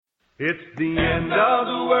It's the end of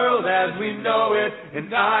the world as we know it, and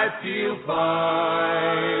I feel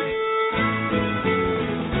fine.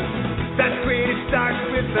 That creative starts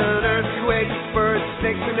with an earthquake, birds,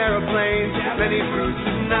 snakes, and aeroplanes. Many fruits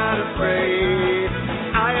and not afraid.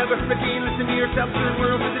 I have a routine, listen to yourself, third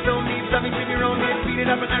world with its own needs. Loving to your own head, beat it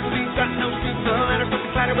up and actually got no sleep. The ladder from the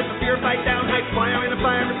clatter with the fear, fight down, heights, fire in a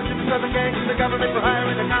fire, resistance to southern gangs, and the government for hire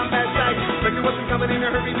in the combat site. Like there wasn't coming in a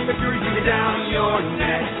hurry, the fury beat it down your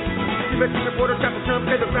neck. Between the border, trap the jump,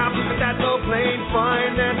 pay the problem with that low plane,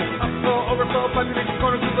 fine, then upflow, overflow, population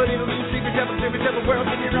corner, people in a loose, secret devil, world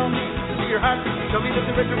in your own needs. Your heart, tell me that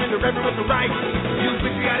the richer and the reverend was the right. Use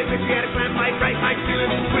patriotic plan, fight right, my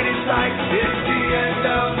feelings, quit inside. It's the end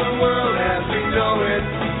of the world as we know it.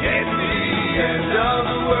 It's the end of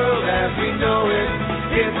the world as we know it.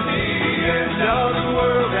 It's the end of the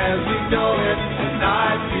world as we know it, and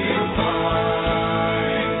I feel fine.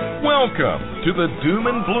 Welcome to the Doom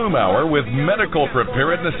and Bloom Hour with medical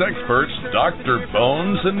preparedness experts Dr.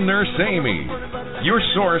 Bones and Nurse Amy. Your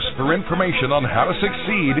source for information on how to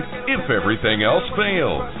succeed if everything else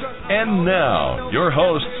fails. And now, your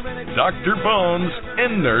hosts, Dr. Bones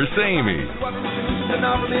and Nurse Amy. It's the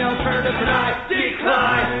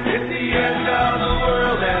end of the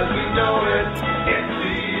world as we know it. It's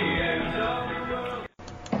the end of the world.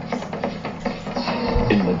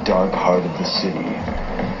 In the dark heart of the city,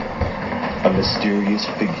 a mysterious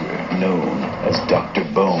figure known as Dr.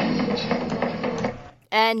 Bones.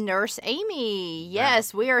 And Nurse Amy.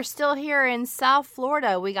 Yes, we are still here in South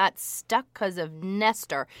Florida. We got stuck because of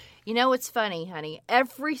Nestor. You know what's funny, honey?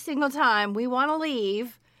 Every single time we want to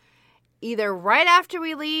leave, either right after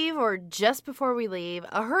we leave or just before we leave,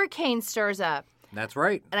 a hurricane stirs up. That's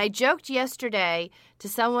right. And I joked yesterday to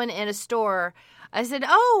someone in a store. I said,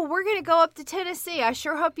 oh, we're going to go up to Tennessee. I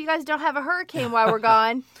sure hope you guys don't have a hurricane while we're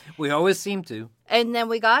gone. We always seem to. And then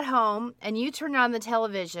we got home, and you turned on the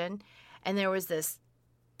television, and there was this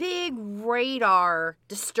big radar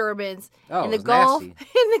disturbance in the Gulf. Nasty.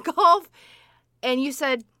 In the Gulf. And you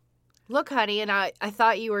said, look, honey, and I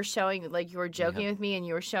thought you were showing, like you were joking with me, and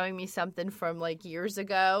you were showing me something from like years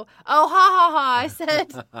ago. Oh, ha, ha, ha. I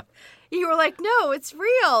said, you were like, no, it's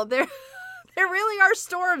real. There really are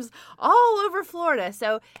storms all over Florida.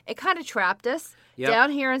 So it kind of trapped us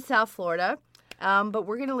down here in South Florida. But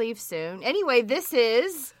we're going to leave soon. Anyway, this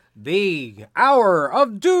is the Hour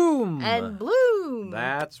of Doom and Bloom.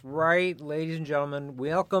 That's right, ladies and gentlemen.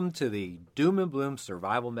 Welcome to the Doom and Bloom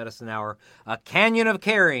Survival Medicine Hour, a canyon of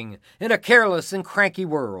caring in a careless and cranky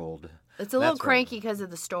world. It's a little cranky because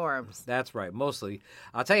of the storms. That's right, mostly.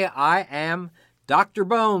 I'll tell you, I am Dr.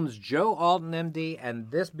 Bones, Joe Alton MD,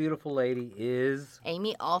 and this beautiful lady is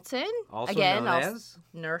Amy Alton, also again, known as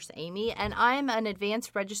Nurse Amy, and I'm an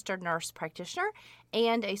advanced registered nurse practitioner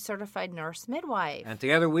and a certified nurse midwife. And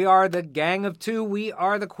together we are the gang of two. We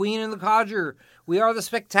are the queen and the codger. We are the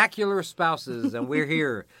spectacular spouses, and we're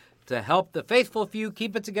here to help the faithful few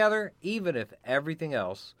keep it together, even if everything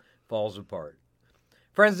else falls apart.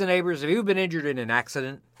 Friends and neighbors, have you been injured in an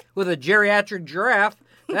accident with a geriatric giraffe?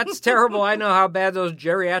 That's terrible. I know how bad those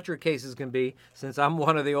geriatric cases can be, since I'm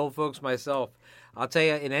one of the old folks myself. I'll tell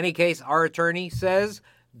you, in any case, our attorney says,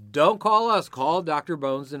 don't call us. Call Dr.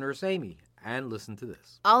 Bones and Nurse Amy. And listen to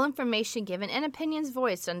this. All information given and opinions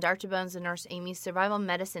voiced on Dr. Bones and Nurse Amy's Survival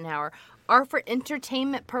Medicine Hour are for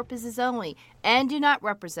entertainment purposes only and do not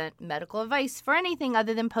represent medical advice for anything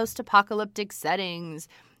other than post-apocalyptic settings.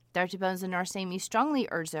 Dr. Bones and Nurse Amy strongly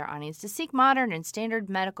urge their audience to seek modern and standard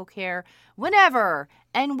medical care whenever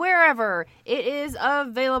and wherever it is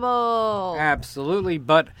available. Absolutely,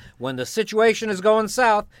 but when the situation is going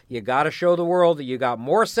south, you got to show the world that you got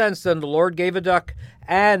more sense than the Lord gave a duck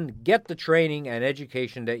and get the training and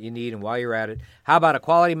education that you need. And while you're at it, how about a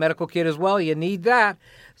quality medical kit as well? You need that.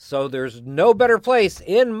 So there's no better place,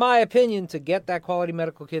 in my opinion, to get that quality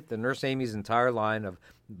medical kit than Nurse Amy's entire line of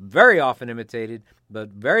very often imitated, but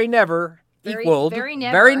very never equaled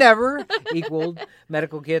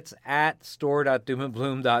medical kits at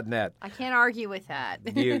store.doomandbloom.net. I can't argue with that.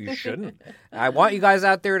 You shouldn't. I want you guys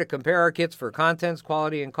out there to compare our kits for contents,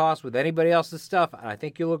 quality, and cost with anybody else's stuff. I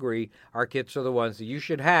think you'll agree our kits are the ones that you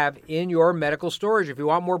should have in your medical storage. If you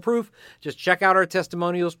want more proof, just check out our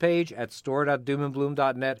testimonials page at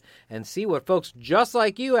store.doomandbloom.net and see what folks just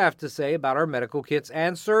like you have to say about our medical kits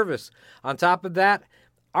and service. On top of that,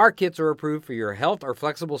 our kits are approved for your health or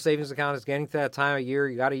flexible savings account. It's getting to that time of year.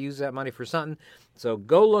 You got to use that money for something. So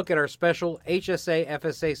go look at our special HSA,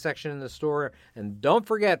 FSA section in the store. And don't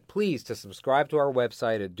forget, please, to subscribe to our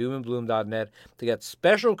website at doomandbloom.net to get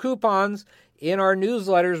special coupons in our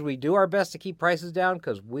newsletters. We do our best to keep prices down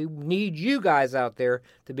because we need you guys out there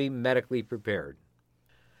to be medically prepared.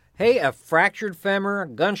 Hey, a fractured femur, a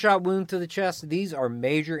gunshot wound to the chest, these are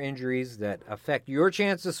major injuries that affect your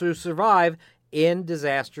chances to survive in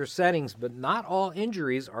disaster settings, but not all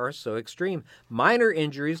injuries are so extreme. Minor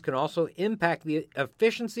injuries can also impact the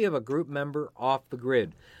efficiency of a group member off the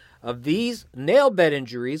grid. Of these, nail bed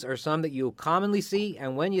injuries are some that you'll commonly see,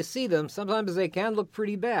 and when you see them, sometimes they can look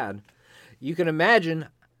pretty bad. You can imagine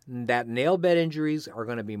that nail bed injuries are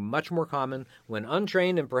going to be much more common when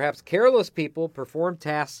untrained and perhaps careless people perform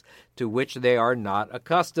tasks to which they are not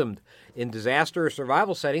accustomed. In disaster or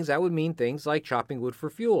survival settings, that would mean things like chopping wood for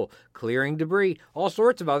fuel, clearing debris, all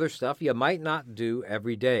sorts of other stuff you might not do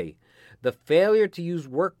every day. The failure to use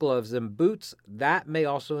work gloves and boots, that may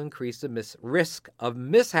also increase the risk of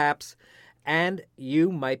mishaps, and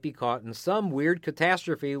you might be caught in some weird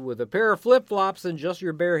catastrophe with a pair of flip-flops and just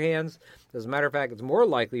your bare hands. As a matter of fact, it's more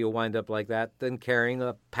likely you'll wind up like that than carrying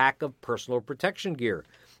a pack of personal protection gear.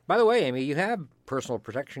 By the way, Amy, you have personal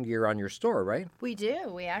protection gear on your store, right? We do.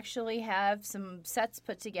 We actually have some sets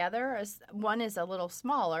put together. One is a little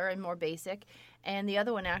smaller and more basic, and the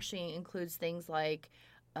other one actually includes things like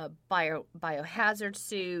a biohazard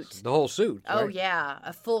suit. The whole suit, right? Oh, yeah.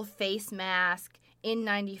 A full face mask,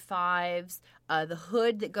 N95s, the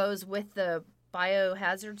hood that goes with the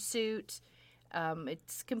biohazard suit.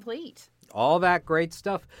 It's complete. All that great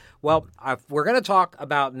stuff. Well, we're going to talk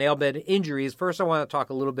about nail bed injuries. First, I want to talk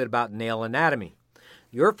a little bit about nail anatomy.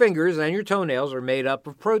 Your fingers and your toenails are made up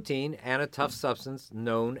of protein and a tough substance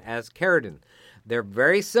known as keratin. They're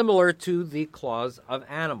very similar to the claws of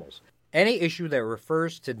animals. Any issue that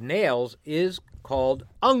refers to nails is called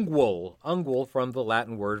ungual. Ungual from the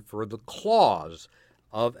Latin word for the claws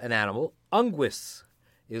of an animal. Unguis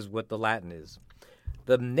is what the Latin is.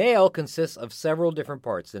 The nail consists of several different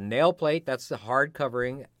parts. The nail plate, that's the hard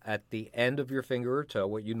covering at the end of your finger or toe,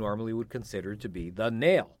 what you normally would consider to be the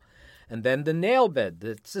nail. And then the nail bed,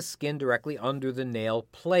 that's the skin directly under the nail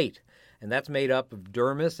plate. And that's made up of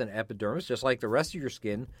dermis and epidermis, just like the rest of your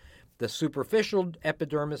skin. The superficial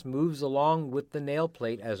epidermis moves along with the nail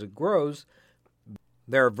plate as it grows.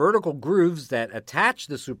 There are vertical grooves that attach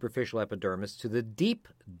the superficial epidermis to the deep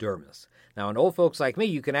dermis. Now, in old folks like me,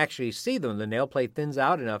 you can actually see them. The nail plate thins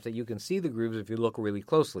out enough that you can see the grooves if you look really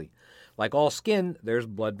closely. Like all skin, there's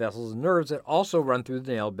blood vessels and nerves that also run through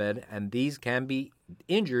the nail bed, and these can be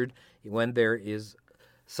injured when there is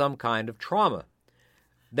some kind of trauma.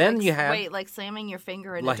 Then you have... Wait, like slamming your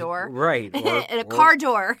finger in a door? Right. Or, in a car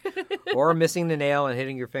door. Or missing the nail and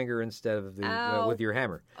hitting your finger instead of with your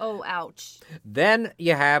hammer. Oh, ouch. Then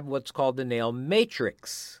you have what's called the nail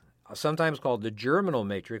matrix, sometimes called the germinal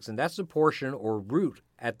matrix, and that's the portion or root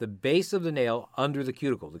at the base of the nail under the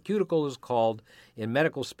cuticle. The cuticle is called, in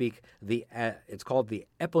medical speak, it's called the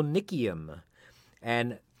eponychium.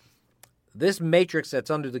 And this matrix that's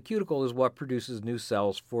under the cuticle is what produces new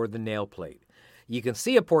cells for the nail plate. You can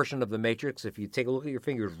see a portion of the matrix if you take a look at your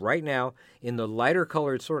fingers right now in the lighter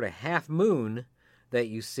colored sort of half moon that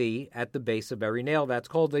you see at the base of every nail. That's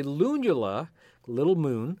called a lunula, little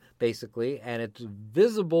moon, basically, and it's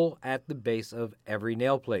visible at the base of every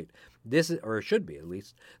nail plate. This is, or it should be at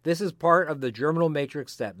least, this is part of the germinal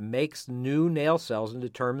matrix that makes new nail cells and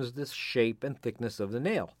determines the shape and thickness of the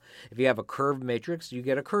nail. If you have a curved matrix, you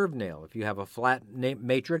get a curved nail. If you have a flat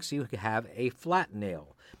matrix, you have a flat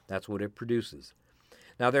nail. That's what it produces.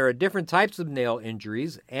 Now, there are different types of nail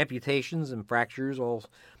injuries, amputations and fractures, all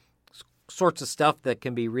sorts of stuff that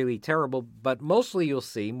can be really terrible, but mostly you'll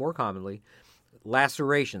see, more commonly,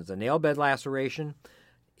 lacerations. A nail bed laceration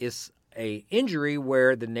is an injury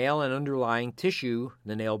where the nail and underlying tissue,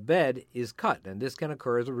 the nail bed, is cut, and this can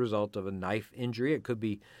occur as a result of a knife injury. It could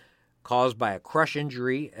be caused by a crush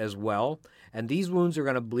injury as well, and these wounds are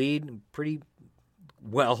going to bleed pretty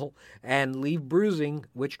well and leave bruising,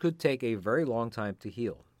 which could take a very long time to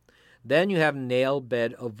heal. Then you have nail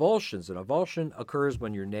bed avulsions. An avulsion occurs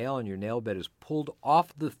when your nail and your nail bed is pulled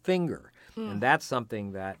off the finger, and that's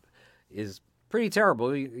something that is pretty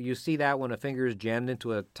terrible. You see that when a finger is jammed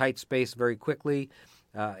into a tight space very quickly.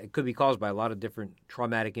 It could be caused by a lot of different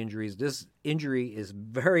traumatic injuries. This injury is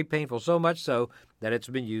very painful, so much so that it's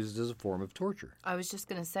been used as a form of torture. I was just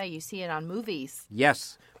going to say, you see it on movies.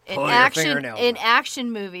 Yes. In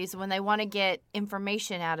action movies, when they want to get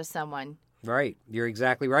information out of someone. Right. You're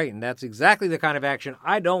exactly right. And that's exactly the kind of action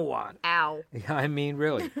I don't want. Ow. I mean,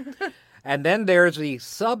 really. And then there's the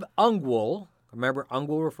subungual. Remember,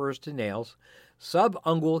 ungual refers to nails.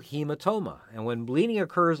 Subungual hematoma. And when bleeding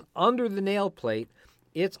occurs under the nail plate,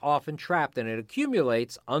 it's often trapped and it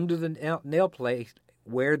accumulates under the nail plate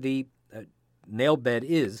where the nail bed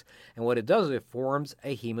is. And what it does is it forms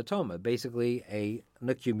a hematoma, basically an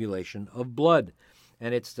accumulation of blood.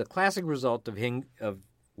 And it's the classic result of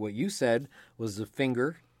what you said was the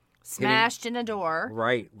finger smashed in a door.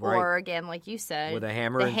 Right. Or again, like you said, with a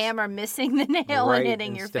hammer. The hammer missing the nail and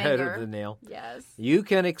hitting your finger. Instead of the nail. Yes. You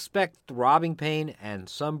can expect throbbing pain and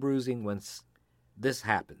some bruising when this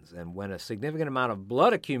happens. And when a significant amount of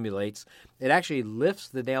blood accumulates, it actually lifts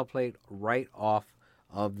the nail plate right off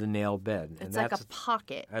of the nail bed. It's like a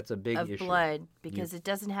pocket that's a big of issue. blood because it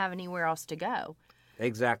doesn't have anywhere else to go.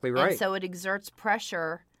 Exactly right. And so it exerts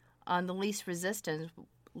pressure on the least resistance,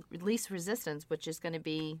 which is going to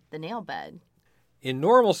be the nail bed. In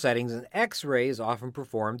normal settings, an X-ray is often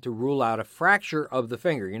performed to rule out a fracture of the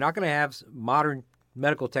finger. You're not going to have modern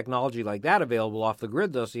medical technology like that available off the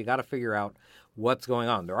grid, though, so you got to figure out what's going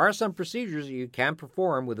on. There are some procedures you can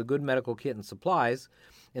perform with a good medical kit and supplies.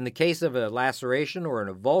 In the case of a laceration or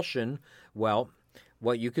an avulsion, well,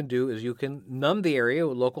 what you can do is you can numb the area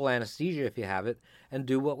with local anesthesia if you have it and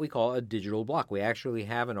do what we call a digital block. We actually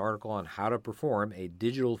have an article on how to perform a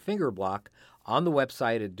digital finger block on the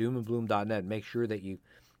website at doomandbloom.net. Make sure that you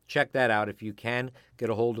check that out. If you can get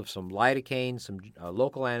a hold of some lidocaine, some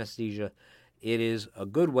local anesthesia, it is a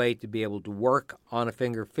good way to be able to work on a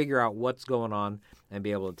finger, figure out what's going on, and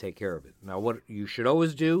be able to take care of it. Now, what you should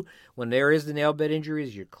always do when there is the nail bed injury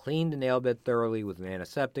is you clean the nail bed thoroughly with an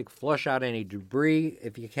antiseptic, flush out any debris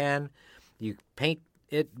if you can. You paint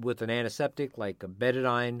it with an antiseptic like a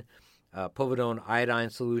betadine, povidone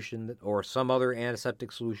iodine solution, or some other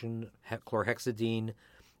antiseptic solution, chlorhexidine.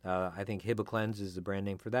 I think Hibiclens is the brand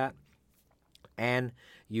name for that. And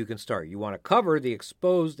you can start. You want to cover the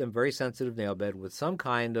exposed and very sensitive nail bed with some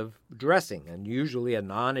kind of dressing, and usually a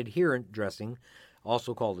non-adherent dressing,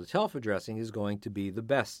 also called a telfa dressing, is going to be the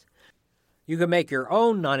best. You can make your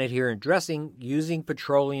own non-adherent dressing using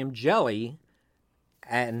petroleum jelly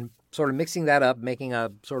and sort of mixing that up, making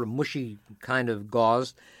a sort of mushy kind of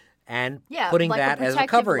gauze, and putting like that as a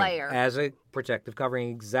covering, layer. As a protective covering.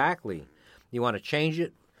 Exactly. You want to change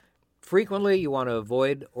it frequently. You want to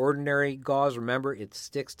avoid ordinary gauze. Remember, it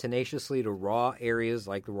sticks tenaciously to raw areas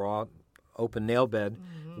like the raw open nail bed.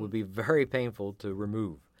 Would be very painful to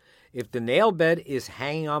remove. If the nail bed is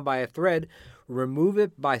hanging on by a thread, remove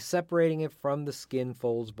it by separating it from the skin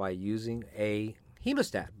folds by using a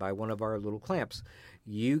hemostat, by one of our little clamps.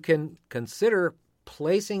 You can consider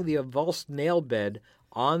placing the avulsed nail bed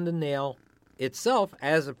on the nail itself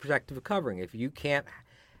as a protective covering. If you can't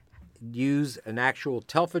use an actual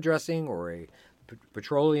telfa dressing or a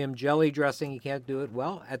petroleum jelly dressing, you can't do it,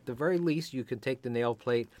 well, at the very least, you can take the nail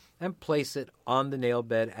plate and place it on the nail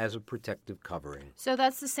bed as a protective covering. So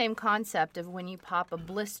that's the same concept of when you pop a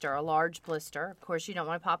blister, a large blister. Of course, you don't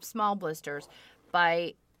want to pop small blisters.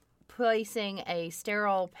 By placing a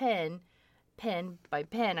sterile pen, by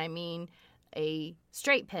pen, I mean a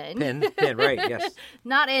straight pen. Pen, right, yes.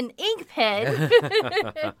 Not an ink pen.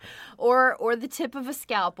 or the tip of a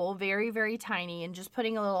scalpel, very, very tiny, and just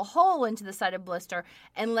putting a little hole into the side of blister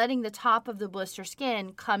and letting the top of the blister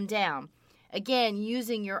skin come down. Again,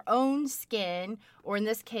 using your own skin, or in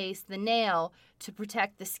this case, the nail, to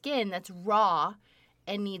protect the skin that's raw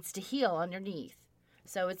and needs to heal underneath.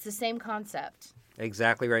 So it's the same concept.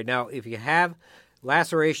 Exactly right. Now, if you have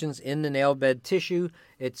lacerations in the nail bed tissue,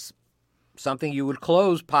 it's something you would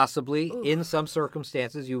close possibly. Oof. In some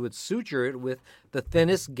circumstances. You would suture it with the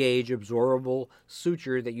thinnest gauge absorbable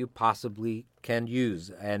suture that you possibly can use.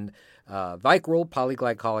 And Vicryl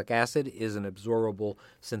polyglycolic acid is an absorbable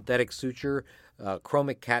synthetic suture.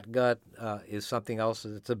 Chromic catgut is something else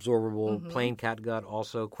that's absorbable. Plain catgut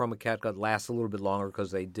also. Chromic catgut lasts a little bit longer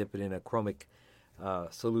because they dip it in a chromic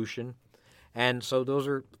solution. And so those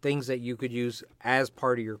are things that you could use as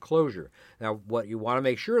part of your closure. Now, what you want to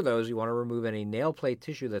make sure, though, is you want to remove any nail plate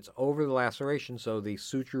tissue that's over the laceration so the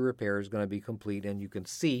suture repair is going to be complete and you can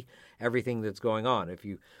see everything that's going on. If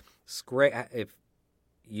you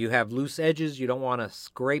have loose edges, you don't want to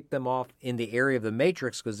scrape them off in the area of the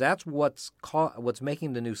matrix because that's what's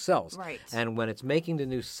making the new cells. Right. And when it's making the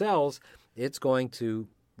new cells, it's going to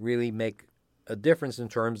really make a difference in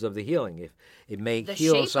terms of the healing. If it may the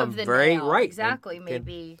heal shape some of the very nail, right exactly,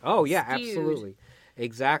 maybe. Oh yeah, skewed, absolutely,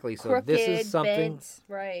 exactly. So crooked, this is something, bent,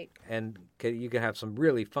 right? And you can have some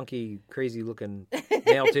really funky, crazy looking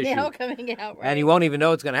nail tissue, nail coming out, right? and you won't even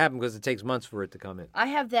know it's going to happen because it takes months for it to come in. I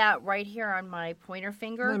have that right here on my pointer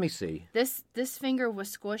finger. Let me see. This finger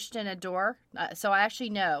was squished in a door, so I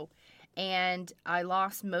actually know, and I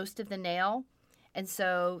lost most of the nail, and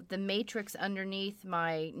so the matrix underneath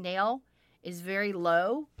my nail is very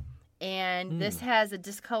low, and this has a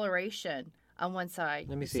discoloration on one side.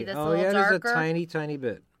 Let me see. See that's Oh a little yeah, darker, there's a tiny, tiny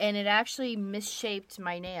bit. And it actually misshaped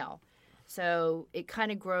my nail. So it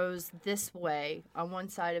kind of grows this way on one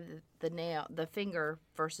side of the nail, the finger,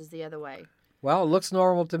 versus the other way. Well, it looks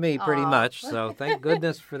normal to me pretty Aw. much, so thank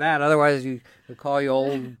goodness for that. Otherwise, you could call you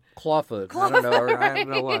old clawfoot. I don't know, or I don't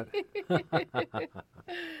know what.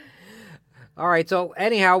 All right, so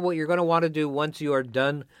anyhow, what you're going to want to do once you are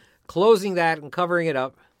done closing that and covering it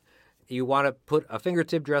up, you want to put a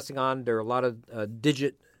fingertip dressing on. There are a lot of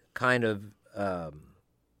digit kind of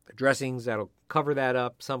dressings that'll cover that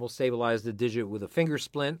up. Some will stabilize the digit with a finger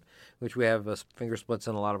splint, which we have finger splints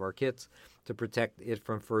in a lot of our kits to protect it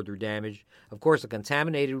from further damage. Of course, a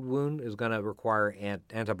contaminated wound is going to require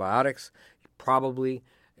antibiotics, probably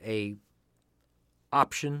a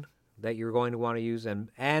option that you're going to want to use,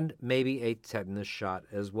 and maybe a tetanus shot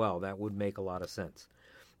as well. That would make a lot of sense.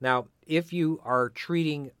 Now, if you are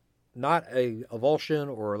treating not a avulsion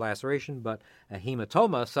or a laceration, but a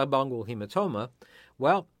hematoma, subungual hematoma,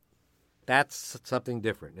 well, that's something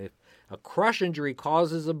different. If a crush injury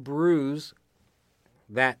causes a bruise,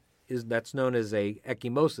 that's known as a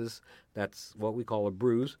ecchymosis. That's what we call a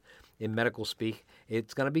bruise in medical speak.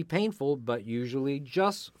 It's going to be painful, but usually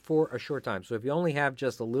just for a short time. So if you only have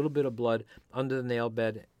just a little bit of blood under the nail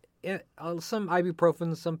bed, some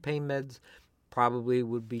ibuprofen, some pain meds probably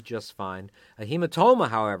would be just fine. A hematoma,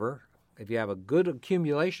 however, if you have a good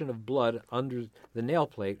accumulation of blood under the nail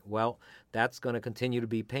plate, well, that's going to continue to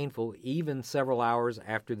be painful even several hours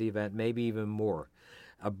after the event, maybe even more.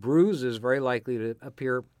 A bruise is very likely to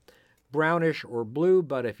appear brownish or blue,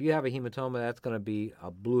 but if you have a hematoma, that's going to be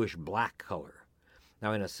a bluish-black color.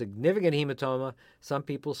 Now, in a significant hematoma, some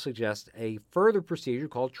people suggest a further procedure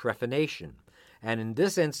called trephination. And in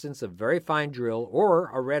this instance, a very fine drill or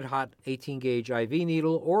a red-hot 18-gauge IV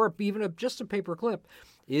needle or even just a paper clip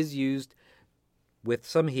is used with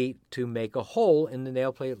some heat to make a hole in the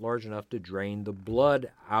nail plate large enough to drain the blood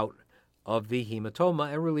out of the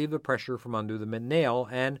hematoma and relieve the pressure from under the nail.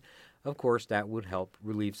 And, of course, that would help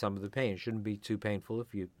relieve some of the pain. It shouldn't be too painful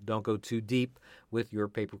if you don't go too deep with your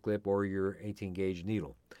paperclip or your 18-gauge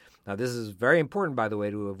needle. Now, this is very important, by the way,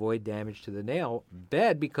 to avoid damage to the nail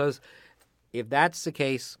bed, because if that's the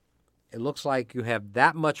case, it looks like you have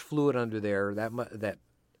that much fluid under there that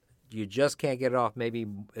you just can't get it off. Maybe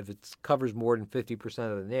if it covers more than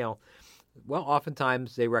 50% of the nail, well,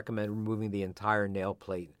 oftentimes they recommend removing the entire nail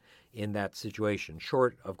plate in that situation,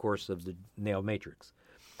 short, of course, of the nail matrix.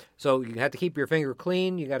 So you have to keep your finger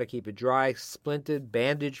clean. You got to keep it dry, splinted,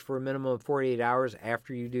 bandaged for a minimum of 48 hours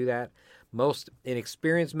after you do that. Most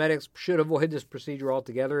inexperienced medics should avoid this procedure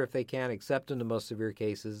altogether if they can, except in the most severe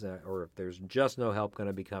cases, or if there's just no help going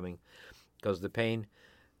to be coming because the pain,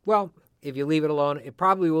 well, if you leave it alone, it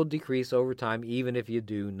probably will decrease over time, even if you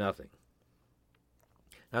do nothing.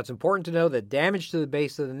 Now, it's important to know that damage to the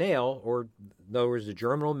base of the nail, or in other words, the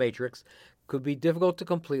germinal matrix, could be difficult to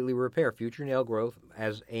completely repair. Future nail growth,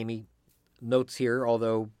 as Amy notes here,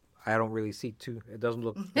 although I don't really see it doesn't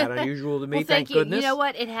look that unusual to me, well, thank you. goodness. You know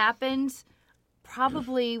what? It happened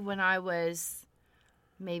probably when I was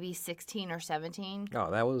maybe 16 or 17.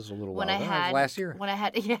 Oh, that was a little while ago. That was last year.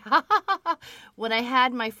 When I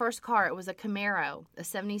had my first car, it was a Camaro, a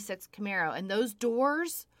 76 Camaro, and those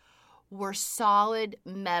doors were solid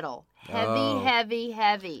metal. Heavy.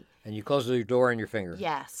 And you closed your door on your finger?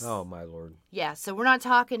 Yes. Oh, my Lord. Yeah, so we're not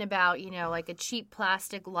talking about, like a cheap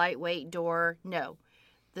plastic lightweight door. No.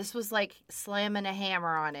 This was like slamming a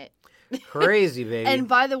hammer on it. Crazy, baby. And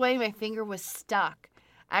by the way, my finger was stuck.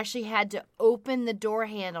 I actually had to open the door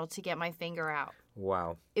handle to get my finger out.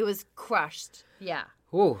 Wow. It was crushed. Yeah.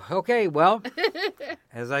 Ooh, okay, well,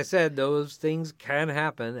 as I said, those things can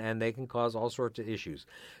happen, and they can cause all sorts of issues.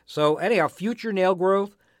 So anyhow, future nail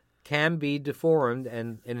growth can be deformed,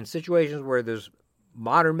 and in situations where there's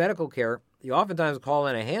modern medical care, you oftentimes call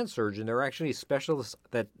in a hand surgeon. There are actually specialists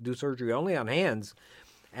that do surgery only on hands,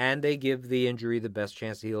 and they give the injury the best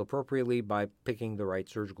chance to heal appropriately by picking the right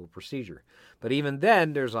surgical procedure. But even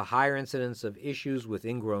then, there's a higher incidence of issues with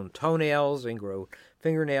ingrown toenails, ingrown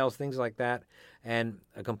fingernails, things like that. And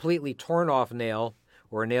a completely torn-off nail,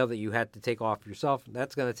 or a nail that you had to take off yourself,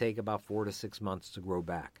 that's going to take about 4 to 6 months to grow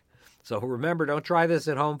back. So remember, don't try this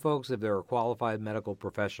at home, folks, if there are qualified medical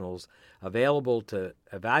professionals available to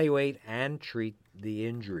evaluate and treat the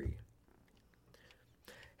injury.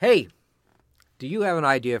 Hey, do you have an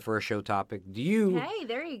idea for a show topic? Do you Hey,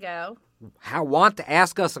 there you go. Want to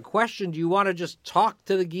ask us a question? Do you want to just talk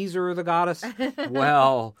to the geezer or the goddess?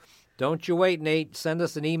 Well, don't you wait, Nate. Send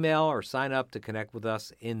us an email or sign up to connect with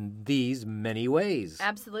us in these many ways.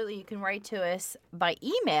 Absolutely. You can write to us by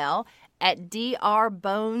email at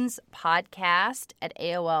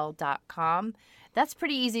drbonespodcast@aol.com. That's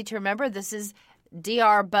pretty easy to remember. This is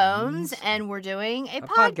Dr. Bones, and we're doing a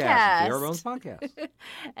podcast. Dr. Bones podcast.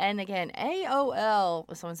 And again,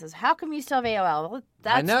 AOL. Someone says, how come you still have AOL? Well,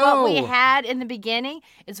 that's I know. what we had in the beginning.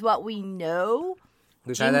 It's what we know.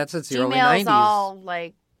 We've had that since the early Gmail's 90s. all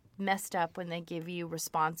like messed up when they give you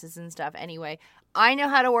responses and stuff. Anyway, I know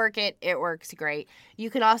how to work it. It works great. You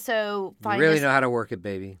can also find You really us. know how to work it,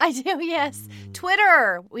 baby. I do, yes.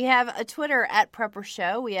 Twitter. We have a Twitter at Prepper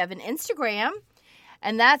Show. We have an Instagram,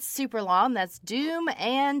 and that's super long. That's Doom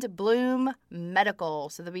and Bloom Medical.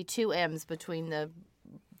 So there'll be 2 M's between the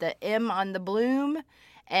M on the Bloom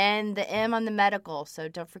and the M on the Medical. So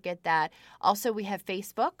don't forget that. Also, we have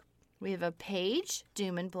Facebook. We have a page,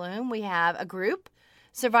 Doom and Bloom. We have a group,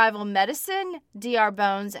 Survival Medicine, Dr.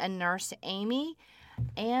 Bones, and Nurse Amy.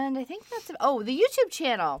 And I think that's the YouTube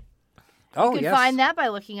channel. Oh, You can find that by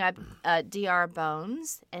looking up Dr.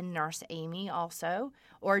 Bones and Nurse Amy also,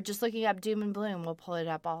 or just looking up Doom and Bloom. We'll pull it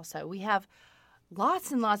up also. We have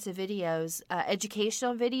lots and lots of videos,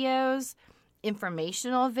 educational videos,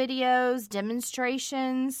 informational videos,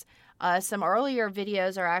 demonstrations. Some earlier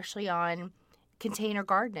videos are actually on container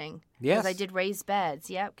gardening. Yes. Because I did raised beds.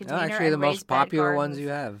 Yep, container Actually, and the raised most bed popular gardens. ones you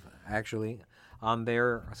have, actually, on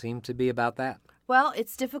there seem to be about that. Well,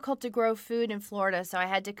 it's difficult to grow food in Florida, so I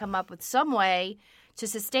had to come up with some way to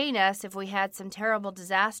sustain us if we had some terrible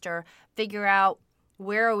disaster, figure out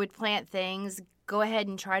where I would plant things, go ahead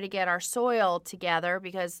and try to get our soil together,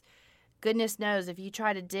 because goodness knows if you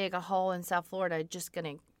try to dig a hole in South Florida, it's just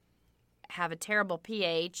going to have a terrible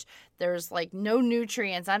pH. There's like no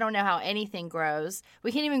nutrients. I don't know how anything grows.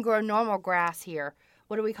 We can't even grow normal grass here.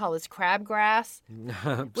 What do we call this? Crabgrass?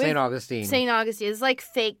 St. Augustine. St. Augustine. It's like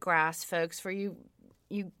fake grass, folks, for you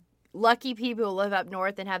lucky people who live up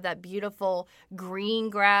north and have that beautiful green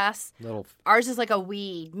grass. Ours is like a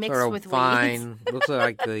weed mixed sort of with fine. weeds. Looks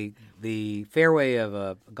like the fairway of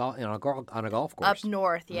a on a golf course. Up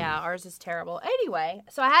north, yeah. Ours is terrible. Anyway,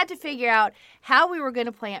 so I had to figure out how we were going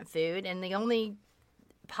to plant food, and the only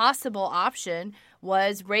possible option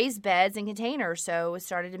was raised beds and containers. So we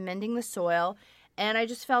started amending the soil, and I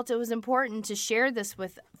just felt it was important to share this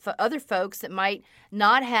with other folks that might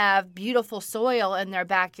not have beautiful soil in their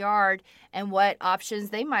backyard, and what options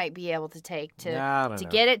they might be able to take to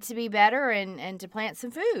get it to be better and to plant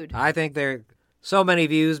some food. I think there are so many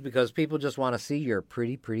views because people just want to see your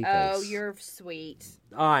pretty face. Oh, you're sweet.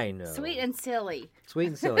 I know. Sweet and silly. Sweet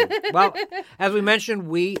and silly. Well, as we mentioned,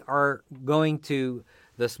 we are going to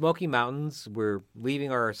the Smoky Mountains. We're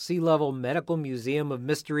leaving our Sea Level Medical Museum of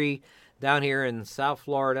Mystery down here in South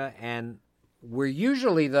Florida, and we're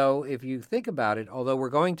usually, though, if you think about it, although we're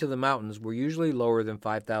going to the mountains, we're usually lower than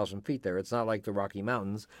 5,000 feet there. It's not like the Rocky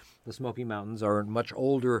Mountains. The Smoky Mountains are a much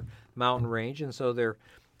older mountain range, and so they're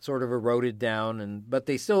sort of eroded down, but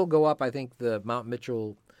they still go up. I think the Mount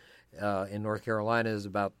Mitchell in North Carolina is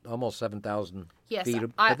about almost 7,000 feet.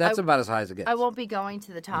 But that's about as high as it gets. I won't be going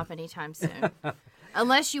to the top anytime soon.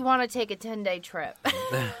 Unless you want to take a 10-day trip.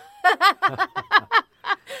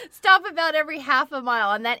 Stop about every half a mile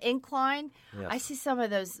on that incline. Yes. I see some of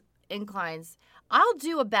those inclines. I'll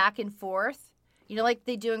do a back and forth, like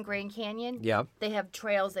they do in Grand Canyon. Yeah. They have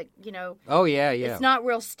trails that, Oh, yeah, yeah. It's not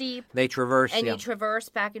real steep. They traverse, and you traverse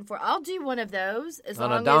back and forth. I'll do one of those as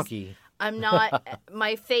long on a donkey. As I'm not,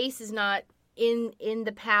 my face is not in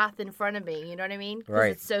the path in front of me. You know what I mean? Because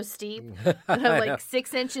right. It's so steep. And I'm like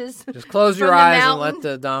 6 inches. Just close your eyes and let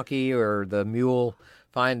the donkey or the mule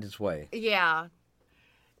find its way. Yeah.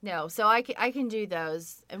 No, so I can do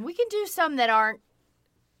those, and we can do some that aren't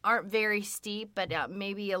very steep, but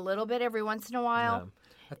maybe a little bit every once in a while.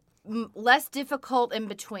 No. Less difficult in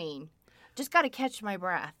between. Just got to catch my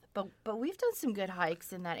breath. But we've done some good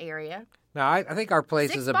hikes in that area. Now I think our place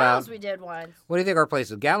 6 is about. miles we did once. What do you think our place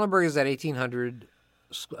is? Gatlinburg is at 1,800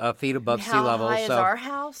 feet above sea level. How high is our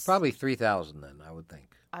house? Probably 3,000 then, I would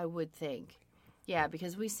think. I would think, yeah,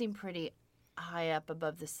 because we seem pretty high up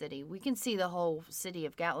above the city. We can see the whole city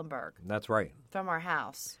of Gatlinburg. That's right. From our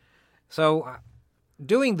house. So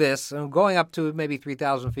doing this and going up to maybe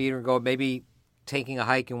 3,000 feet or maybe taking a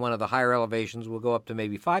hike in one of the higher elevations, we'll go up to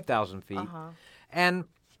maybe 5,000 feet. And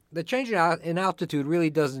the change in altitude really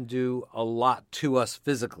doesn't do a lot to us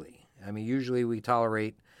physically. I mean, usually we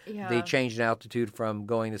tolerate the change in altitude from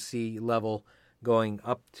going to sea level, going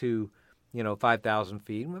up to 5,000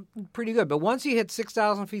 feet, pretty good. But once you hit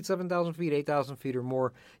 6,000 feet, 7,000 feet, 8,000 feet or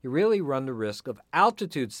more, you really run the risk of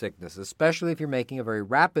altitude sickness, especially if you're making a very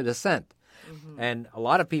rapid ascent. Mm-hmm. And a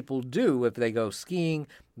lot of people do. If they go skiing,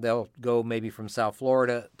 they'll go maybe from South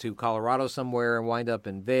Florida to Colorado somewhere and wind up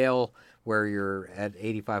in Vail, where you're at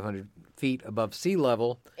 8,500 feet above sea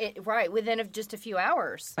level. Right, within just a few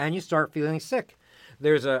hours. And you start feeling sick.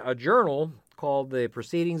 There's a journal called the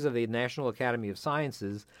Proceedings of the National Academy of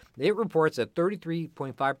Sciences. It reports that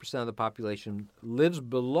 33.5% of the population lives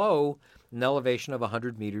below an elevation of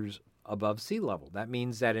 100 meters above sea level. That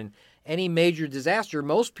means that in any major disaster,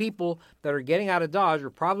 most people that are getting out of Dodge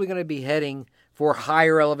are probably going to be heading for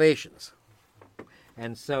higher elevations.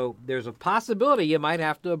 And so there's a possibility you might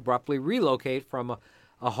have to abruptly relocate from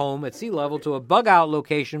a home at sea level to a bug-out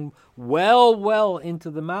location well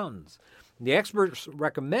into the mountains. The experts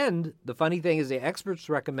recommend, the funny thing is the experts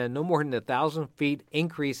recommend no more than 1,000 feet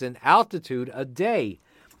increase in altitude a day.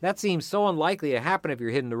 That seems so unlikely to happen if you're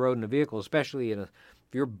hitting the road in a vehicle, especially if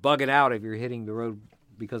you're bugging out if you're hitting the road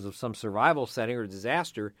because of some survival setting or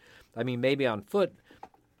disaster. I mean, maybe on foot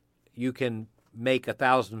you can make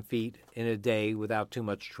 1,000 feet in a day without too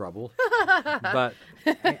much trouble. But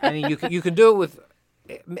I mean, you can do it with.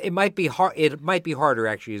 It might be hard. It might be harder,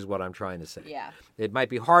 actually, is what I'm trying to say. Yeah. It might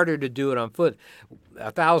be harder to do it on foot.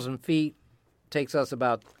 1,000 feet takes us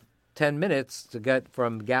about 10 minutes to get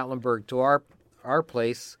from Gatlinburg to our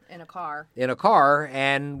place In a car.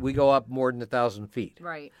 And we go up more than 1,000 feet.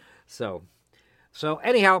 Right. So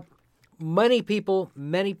anyhow, many people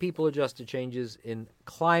adjust to changes in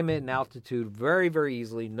climate and altitude very, very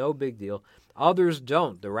easily. No big deal. Others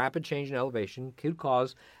don't. The rapid change in elevation could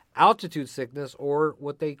cause altitude sickness, or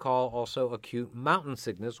what they call also acute mountain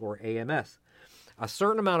sickness, or AMS. A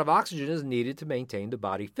certain amount of oxygen is needed to maintain the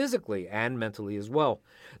body physically and mentally as well.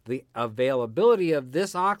 The availability of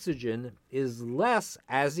this oxygen is less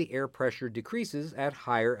as the air pressure decreases at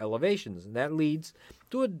higher elevations, and that leads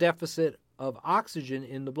to a deficit of oxygen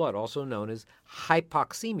in the blood, also known as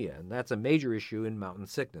hypoxemia, and that's a major issue in mountain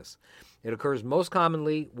sickness. It occurs most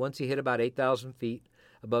commonly once you hit about 8,000 feet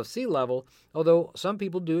above sea level, although some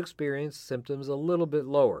people do experience symptoms a little bit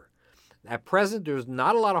lower. At present, there's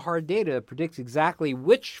not a lot of hard data that predicts exactly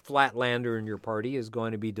which flatlander in your party is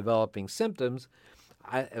going to be developing symptoms.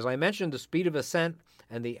 As I mentioned, the speed of ascent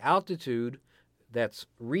and the altitude that's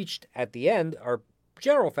reached at the end are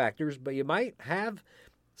general factors, but you might have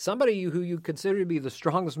somebody who you consider to be the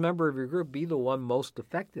strongest member of your group be the one most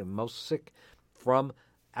affected, most sick from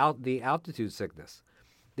the altitude sickness.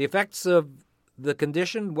 The effects of the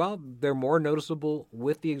condition, well, they're more noticeable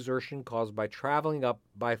with the exertion caused by traveling up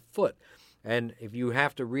by foot. And if you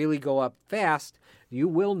have to really go up fast, you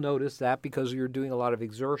will notice that because you're doing a lot of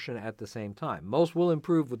exertion at the same time. Most will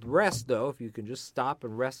improve with rest, though, if you can just stop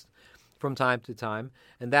and rest from time to time.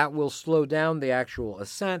 And that will slow down the actual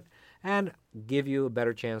ascent and give you a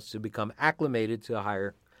better chance to become acclimated to a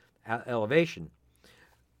higher elevation.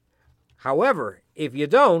 However, if you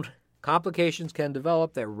don't, complications can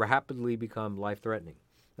develop that rapidly become life-threatening.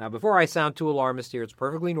 Now, before I sound too alarmist here, it's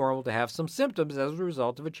perfectly normal to have some symptoms as a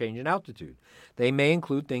result of a change in altitude. They may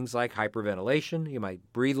include things like hyperventilation. You might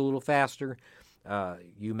breathe a little faster.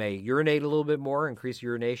 You may urinate a little bit more. Increased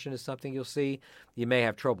urination is something you'll see. You may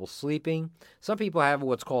have trouble sleeping. Some people have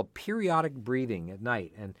what's called periodic breathing at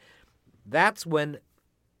night, and that's when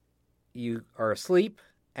you are asleep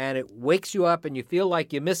and it wakes you up and you feel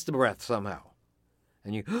like you missed a breath somehow.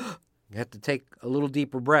 And you have to take a little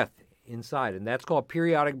deeper breath inside, and that's called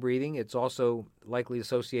periodic breathing. It's also likely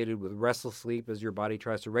associated with restless sleep as your body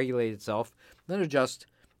tries to regulate itself and adjust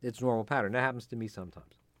its normal pattern. That happens to me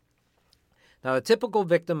sometimes. Now, the typical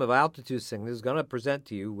victim of altitude sickness is going to present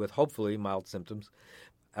to you with hopefully mild symptoms,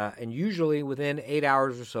 and usually within 8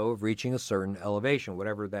 hours or so of reaching a certain elevation,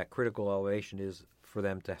 whatever that critical elevation is for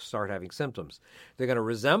them to start having symptoms. They're going to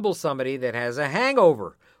resemble somebody that has a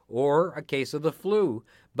hangover or a case of the flu,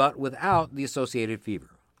 but without the associated fever.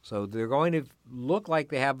 So they're going to look like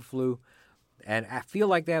they have a flu and feel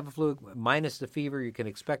like they have a flu minus the fever. You can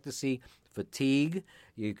expect to see fatigue.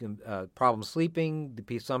 You can problem sleeping.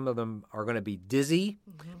 Some of them are going to be dizzy.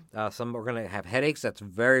 Some are going to have headaches. That's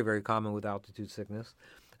very, very common with altitude sickness.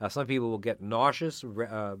 Some people will get nauseous.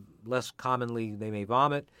 Less commonly, they may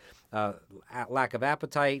vomit. Lack of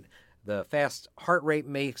appetite. The fast heart rate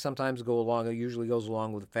may sometimes go along. It usually goes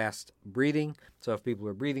along with fast breathing. So if people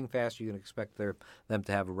are breathing fast, you can expect them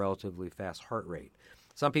to have a relatively fast heart rate.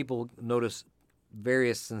 Some people notice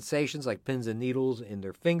various sensations like pins and needles in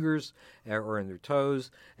their fingers or in their toes,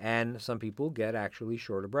 and some people get actually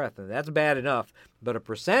short of breath. And that's bad enough, but a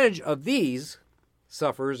percentage of these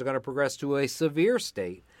sufferers are going to progress to a severe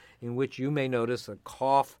state in which you may notice a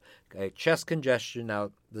cough, a chest congestion.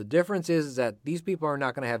 Now, the difference is that these people are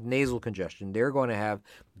not going to have nasal congestion. They're going to have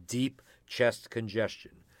deep chest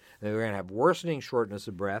congestion. They're going to have worsening shortness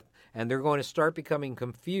of breath, and they're going to start becoming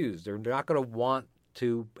confused. They're not going to want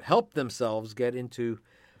to help themselves get into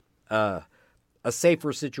a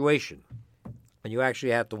safer situation. And you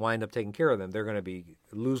actually have to wind up taking care of them. They're going to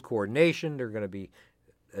lose coordination. They're going to be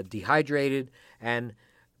dehydrated, and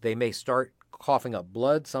they may start coughing up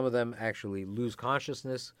blood. Some of them actually lose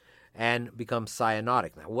consciousness and become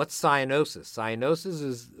cyanotic. Now, what's cyanosis? Cyanosis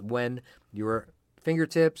is when your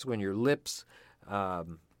fingertips, when your lips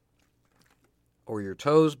or your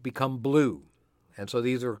toes become blue. And so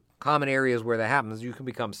these are common areas where that happens. You can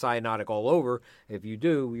become cyanotic all over. If you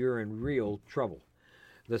do, you're in real trouble.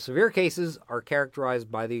 The severe cases are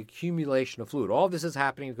characterized by the accumulation of fluid. All this is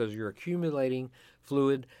happening because you're accumulating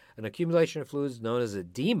fluid. An accumulation of fluid is known as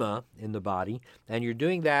edema in the body, and you're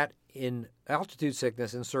doing that in altitude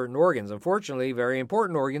sickness in certain organs. Unfortunately, very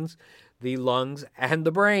important organs, the lungs and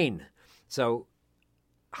the brain. So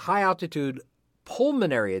high-altitude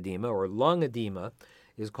pulmonary edema or lung edema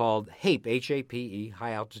is called HAPE, H-A-P-E,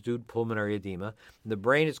 high-altitude pulmonary edema. In the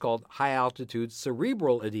brain, it's called high-altitude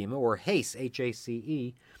cerebral edema, or HACE,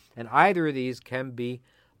 H-A-C-E, and either of these can be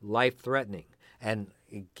life-threatening, and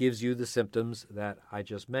it gives you the symptoms that I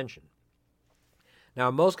just mentioned. Now,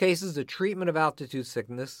 in most cases, the treatment of altitude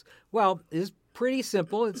sickness, well, is pretty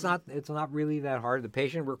simple. It's not really that hard. The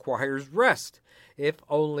patient requires rest, if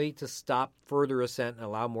only to stop further ascent and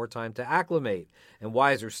allow more time to acclimate. And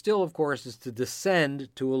wiser still, of course, is to descend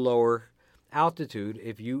to a lower altitude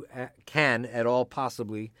if you can at all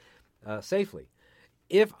possibly safely.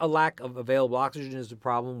 If a lack of available oxygen is a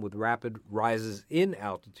problem with rapid rises in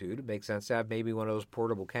altitude, it makes sense to have maybe one of those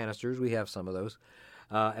portable canisters. We have some of those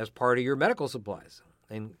as part of your medical supplies.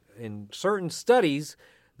 And in certain studies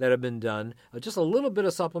that have been done, just a little bit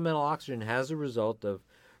of supplemental oxygen has a result of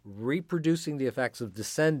reproducing the effects of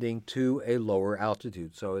descending to a lower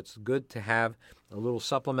altitude. So it's good to have a little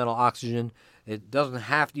supplemental oxygen. You don't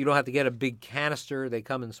have to get a big canister. They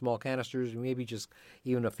come in small canisters. Maybe just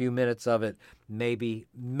even a few minutes of it may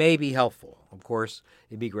be helpful. Of course,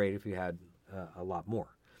 it'd be great if you had a lot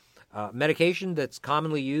more. Medication that's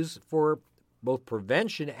commonly used for both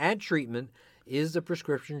prevention and treatment is the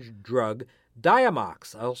prescription drug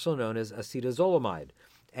Diamox, also known as acetazolamide.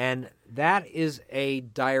 And that is a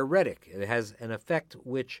diuretic. It has an effect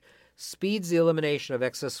which speeds the elimination of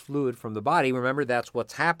excess fluid from the body. Remember, that's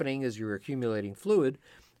what's happening as you're accumulating fluid,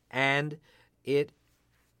 and it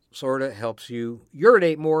sort of helps you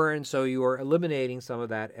urinate more, and so you are eliminating some of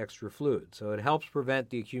that extra fluid. So it helps prevent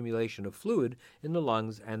the accumulation of fluid in the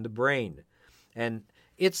lungs and the brain. And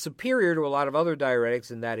it's superior to a lot of other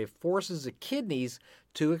diuretics in that it forces the kidneys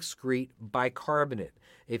to excrete bicarbonate.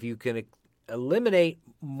 If you can eliminate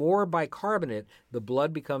more bicarbonate, the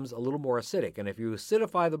blood becomes a little more acidic. And if you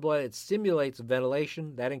acidify the blood, it stimulates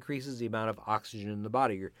ventilation. That increases the amount of oxygen in the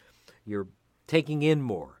body. You're taking in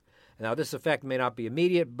more. Now, this effect may not be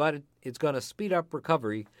immediate, but it's going to speed up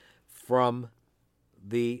recovery from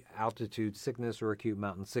the altitude sickness or acute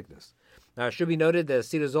mountain sickness. Now, it should be noted that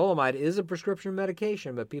acetazolamide is a prescription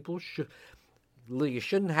medication, but you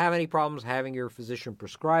shouldn't have any problems having your physician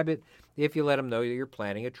prescribe it if you let them know that you're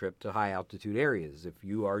planning a trip to high-altitude areas. If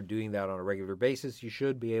you are doing that on a regular basis, you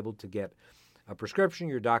should be able to get a prescription.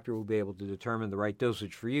 Your doctor will be able to determine the right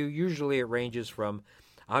dosage for you. Usually it ranges from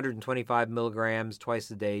 125 milligrams twice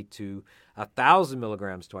a day to 1,000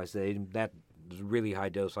 milligrams twice a day. That is a really high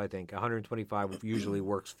dose, I think. 125 usually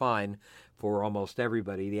works fine for almost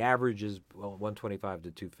everybody. The average is 125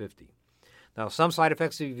 to 250. Now, some side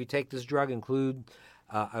effects if you take this drug include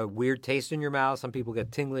a weird taste in your mouth. Some people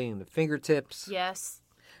get tingling in the fingertips. Yes.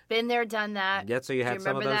 Been there, done that. Yeah, so you had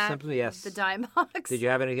some of those symptoms? Yes. The Diamox. Did you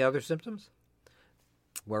have any other symptoms?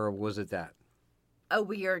 Where was it that? Oh,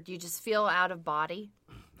 weird. You just feel out of body.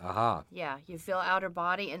 Aha. Yeah, you feel out of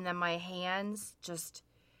body, and then my hands just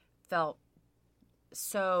felt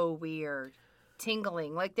so weird.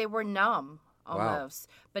 Tingling, like they were numb almost.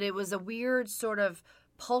 Wow. But it was a weird sort of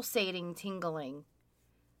pulsating tingling.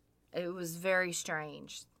 It was very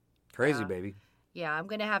strange. Crazy, baby. Yeah, I'm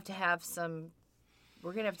going to have some...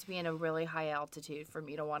 We're going to have to be in a really high altitude for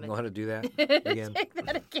me to want to... Know how to do that again? Take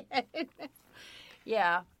that again.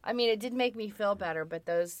 Yeah. I mean, it did make me feel better, but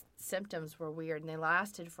those symptoms were weird, and they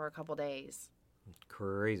lasted for a couple days.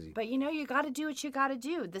 Crazy. But, you got to do what you got to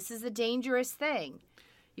do. This is a dangerous thing.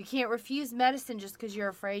 You can't refuse medicine just because you're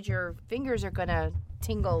afraid your fingers are going to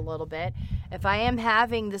tingle a little bit. If I am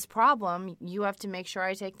having this problem, you have to make sure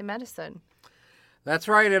I take the medicine. That's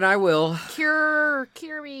right, and I will. Cure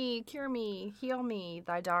me, heal me,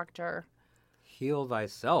 thy doctor. Heal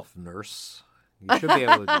thyself, nurse. You should be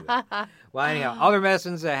able to do that. Well, anyhow, other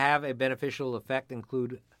medicines that have a beneficial effect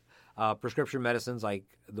include prescription medicines like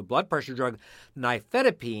the blood pressure drug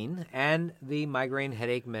nifedipine and the migraine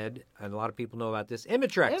headache med, and a lot of people know about this,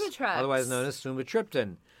 Imitrex. Otherwise known as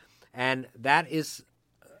sumatriptan. And that is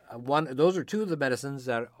those are two of the medicines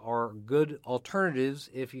that are good alternatives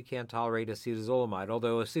if you can't tolerate acetazolamide.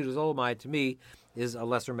 Although acetazolamide, to me, is a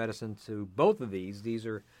lesser medicine to both of these. These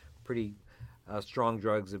are pretty strong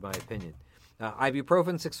drugs, in my opinion.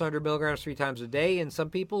 Ibuprofen, 600 milligrams 3 times a day, in some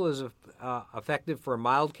people is effective for a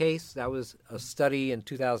mild case. That was a study in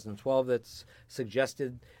 2012 that's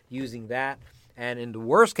suggested using that. And in the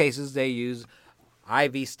worst cases, they use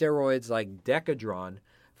IV steroids like Decadron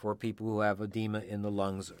for people who have edema in the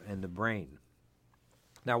lungs and the brain.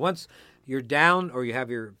 Now, once you're down or you have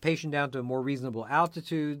your patient down to more reasonable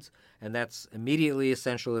altitudes, and that's immediately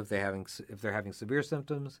essential if they're having severe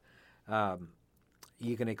symptoms,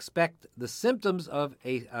 you can expect the symptoms of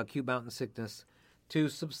acute mountain sickness to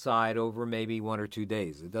subside over maybe 1 or 2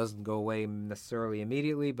 days. It doesn't go away necessarily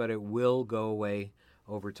immediately, but it will go away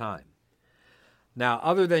over time. Now,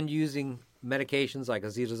 other than using medications like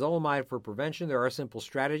acetazolamide for prevention, there are simple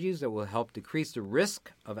strategies that will help decrease the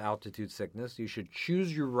risk of altitude sickness. You should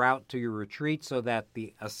choose your route to your retreat so that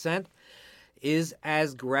the ascent is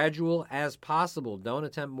as gradual as possible. Don't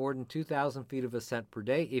attempt more than 2,000 feet of ascent per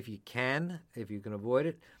day if you can avoid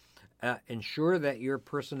it. Ensure that your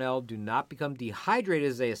personnel do not become dehydrated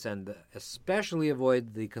as they ascend, especially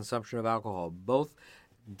avoid the consumption of alcohol. Both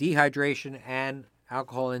dehydration and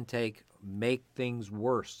alcohol intake make things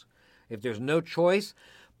worse. If there's no choice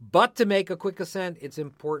but to make a quick ascent, it's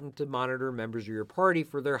important to monitor members of your party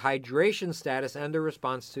for their hydration status and their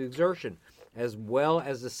response to exertion, as well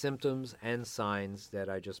as the symptoms and signs that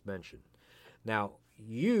I just mentioned. Now,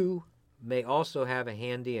 you may also have a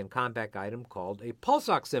handy and compact item called a pulse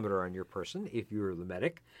oximeter on your person if you're the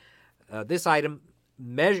medic. This item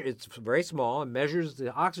it's very small and measures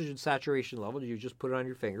the oxygen saturation level. You just put it on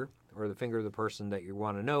your finger or the finger of the person that you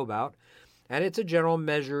want to know about. And it's a general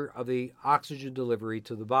measure of the oxygen delivery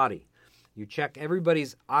to the body. You check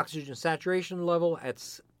everybody's oxygen saturation level at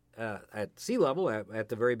sea level at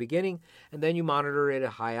the very beginning, and then you monitor it at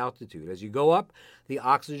high altitude. As you go up, the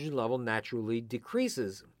oxygen level naturally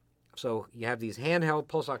decreases. So you have these handheld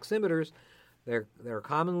pulse oximeters. They're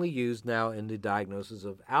commonly used now in the diagnosis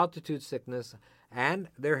of altitude sickness, and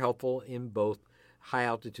they're helpful in both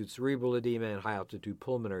high-altitude cerebral edema and high-altitude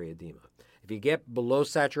pulmonary edema. If you get below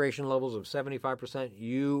saturation levels of 75%,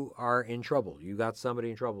 you are in trouble. You got somebody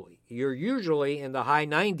in trouble. You're usually in the high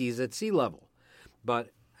 90s at sea level, but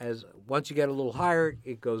once you get a little higher,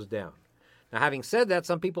 it goes down. Now, having said that,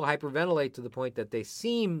 some people hyperventilate to the point that they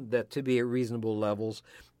seem to be at reasonable levels,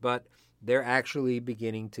 but they're actually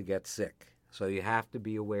beginning to get sick. So you have to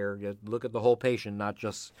be aware. You look at the whole patient, not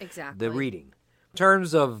just the reading. In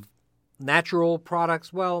terms of natural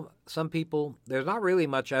products, well, some people, there's not really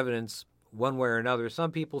much evidence one way or another.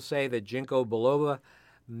 Some people say that ginkgo biloba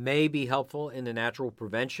may be helpful in the natural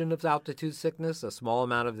prevention of altitude sickness. A small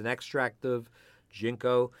amount of an extract of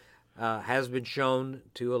ginkgo has been shown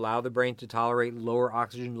to allow the brain to tolerate lower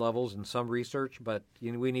oxygen levels in some research, but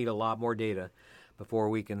we need a lot more data before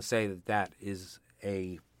we can say that is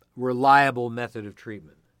a reliable method of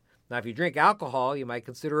treatment. Now, if you drink alcohol, you might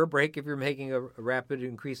consider a break if you're making a rapid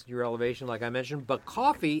increase in your elevation, like I mentioned. But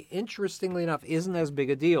coffee, interestingly enough, isn't as big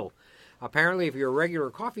a deal. Apparently, if you're a regular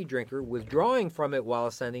coffee drinker, withdrawing from it while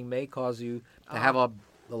ascending may cause you to have a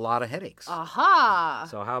lot of headaches. Aha!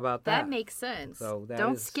 So how about that? That makes sense. So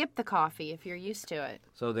don't skip the coffee if you're used to it.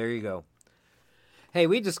 So there you go. Hey,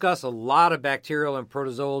 we discuss a lot of bacterial and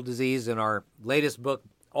protozoal disease in our latest book,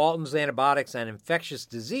 Alton's Antibiotics and Infectious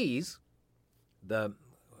Disease.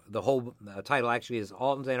 The whole title actually is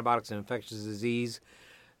Alton's Antibiotics and Infectious Disease,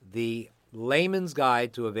 the layman's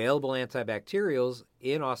guide to available antibacterials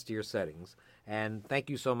in austere settings. And thank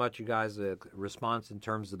you so much, you guys. The response in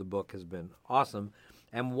terms of the book has been awesome.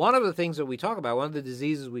 And one of the things that we talk about, one of the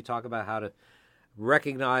diseases we talk about how to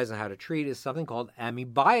recognize and how to treat is something called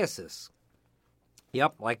amebiasis.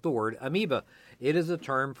 Yep, like the word amoeba. It is a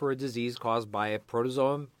term for a disease caused by a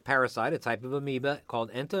protozoan parasite, a type of amoeba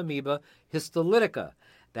called entamoeba hystolitica,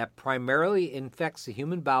 that primarily infects the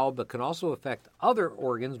human bowel but can also affect other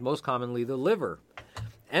organs, most commonly the liver.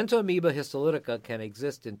 Entamoeba hystolitica can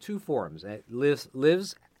exist in two forms. It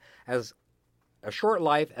lives as a short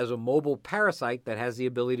life as a mobile parasite that has the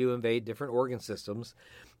ability to invade different organ systems,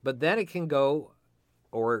 but then it can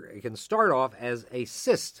start off as a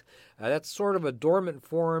cyst. That's sort of a dormant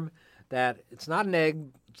form that it's not an egg,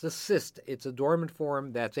 it's a cyst. It's a dormant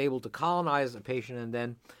form that's able to colonize a patient and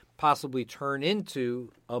then possibly turn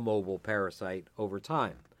into a mobile parasite over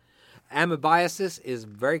time. Amebiasis is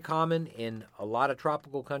very common in a lot of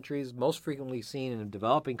tropical countries, most frequently seen in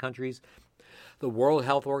developing countries. The World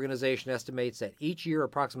Health Organization estimates that each year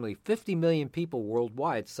approximately 50 million people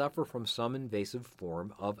worldwide suffer from some invasive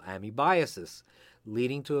form of amebiasis.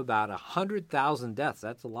 leading to about 100,000 deaths.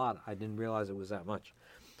 That's a lot. I didn't realize it was that much.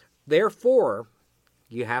 Therefore,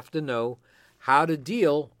 you have to know how to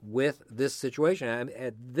deal with this situation.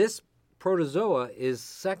 And this protozoa is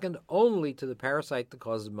second only to the parasite that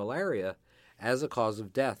causes malaria as a cause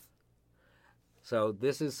of death. So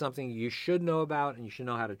this is something you should know about, and you should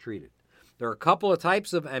know how to treat it. There are a couple of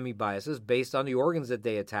types of amebiasis based on the organs that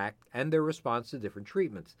they attack and their response to different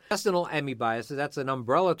treatments. Intestinal amebiasis, that's an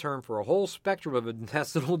umbrella term for a whole spectrum of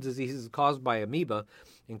intestinal diseases caused by amoeba,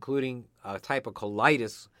 including a type of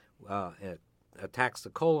colitis. It attacks the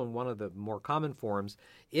colon, one of the more common forms.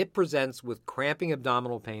 It presents with cramping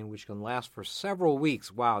abdominal pain, which can last for several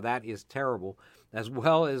weeks. Wow, that is terrible. As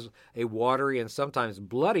well as a watery and sometimes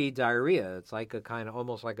bloody diarrhea. It's like a kind of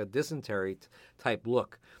almost like a dysentery type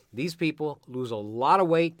look. These people lose a lot of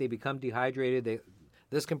weight. They become dehydrated.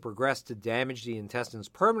 This can progress to damage the intestines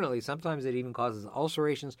permanently. Sometimes it even causes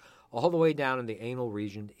ulcerations all the way down in the anal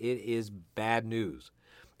region. It is bad news.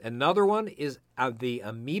 Another one is the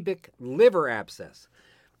amoebic liver abscess.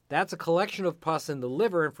 That's a collection of pus in the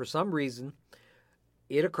liver, and for some reason,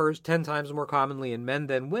 it occurs 10 times more commonly in men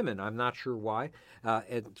than women. I'm not sure why.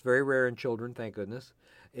 It's very rare in children, thank goodness.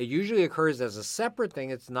 It usually occurs as a separate thing.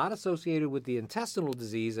 It's not associated with the intestinal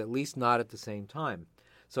disease, at least not at the same time.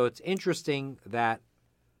 So it's interesting that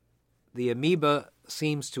the amoeba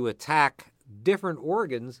seems to attack different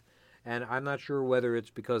organs, and I'm not sure whether it's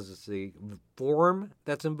because it's the form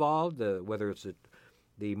that's involved, whether it's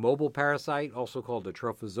the mobile parasite, also called the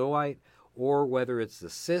trophozoite, or whether it's the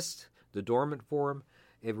cyst, the dormant form.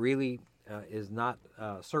 It really is not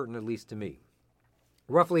certain, at least to me.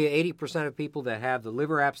 Roughly 80% of people that have the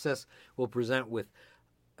liver abscess will present with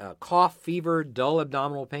cough, fever, dull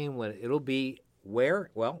abdominal pain. When it'll be where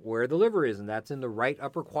the liver is, and that's in the right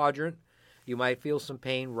upper quadrant. You might feel some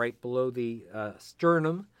pain right below the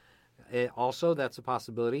sternum. Also, that's a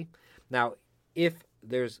possibility. Now, if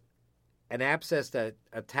there's an abscess that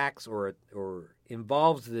attacks or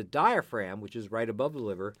involves the diaphragm, which is right above the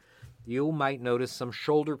liver, you might notice some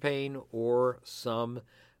shoulder pain or some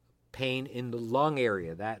pain in the lung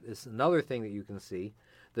area. That is another thing that you can see.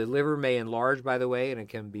 The liver may enlarge, by the way, and it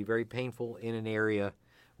can be very painful in an area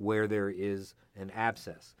where there is an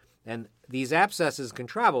abscess. And these abscesses can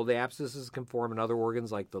travel. The abscesses can form in other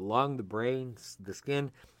organs like the lung, the brain, the skin.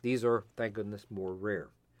 These are, thank goodness, more rare.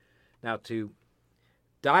 Now, to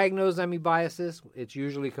diagnose amebiasis, it's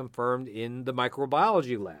usually confirmed in the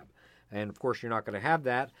microbiology lab. And, of course, you're not going to have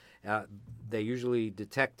that. They usually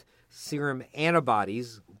detect serum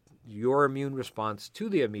antibodies, your immune response to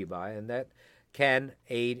the amoeba, and that can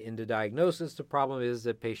aid in the diagnosis. The problem is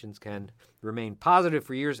that patients can remain positive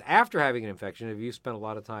for years after having an infection. If you spent a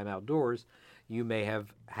lot of time outdoors, you may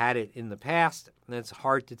have had it in the past, and it's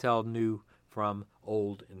hard to tell new from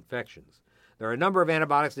old infections. There are a number of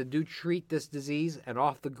antibiotics that do treat this disease, and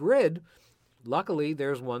off the grid, luckily,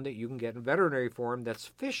 there's one that you can get in veterinary form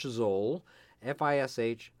that's fishzole,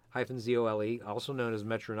 Fish-Zole, also known as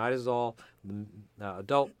metronidazole.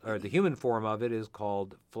 The human form of it is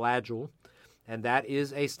called Flagyl, and that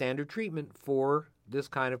is a standard treatment for this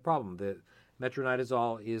kind of problem. The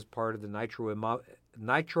metronidazole is part of the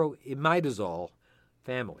nitroimidazole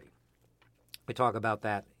family. We talk about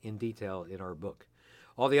that in detail in our book.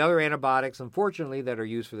 All the other antibiotics, unfortunately, that are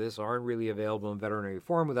used for this aren't really available in veterinary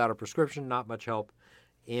form without a prescription. Not much help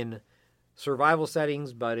in survival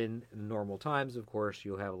settings, but in normal times, of course,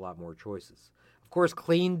 you'll have a lot more choices. Of course,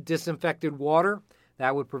 clean, disinfected water,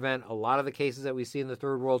 that would prevent a lot of the cases that we see in the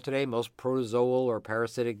third world today. Most protozoal or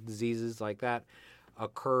parasitic diseases like that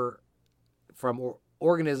occur from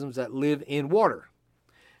organisms that live in water.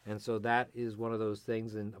 And so that is one of those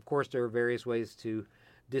things. And, of course, there are various ways to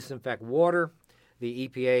disinfect water. The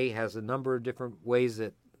EPA has a number of different ways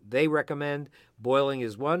that they recommend. Boiling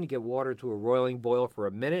is one. You get water to a roiling boil for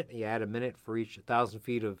a minute. You add a minute for each 1,000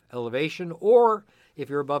 feet of elevation. Or if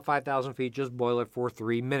you're above 5,000 feet, just boil it for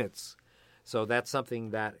 3 minutes. So that's something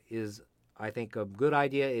that is, I think, a good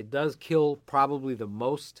idea. It does kill probably the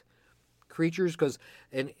most creatures because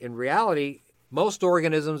in reality, most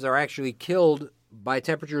organisms are actually killed by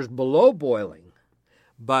temperatures below boiling.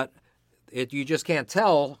 But you just can't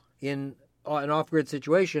tell in an off-grid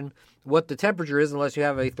situation what the temperature is unless you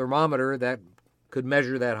have a thermometer that could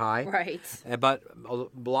measure that high. Right. But a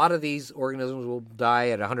lot of these organisms will die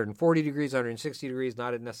at 140 degrees, 160 degrees,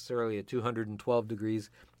 not necessarily at 212 degrees,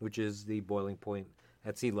 which is the boiling point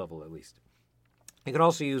at sea level at least. You can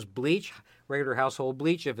also use bleach, regular household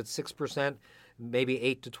bleach. If it's 6%, maybe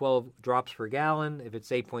 8 to 12 drops per gallon. If it's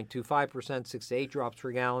 8.25%, 6 to 8 drops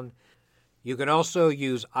per gallon. You can also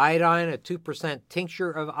use iodine, a 2% tincture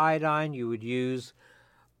of iodine. You would use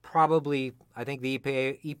probably, I think the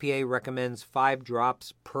EPA recommends 5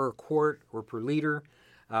 drops per quart or per liter.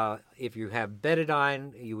 If you have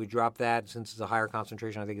betadine, you would drop that since it's a higher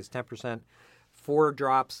concentration. I think it's 10%. 4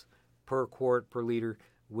 drops per quart per liter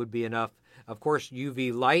would be enough. Of course,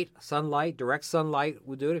 UV light, sunlight, direct sunlight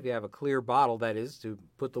would do it if you have a clear bottle, that is, to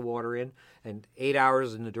put the water in. And 8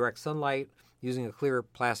 hours in the direct sunlight using a clear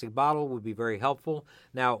plastic bottle would be very helpful.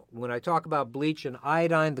 Now, when I talk about bleach and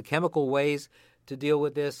iodine, the chemical ways to deal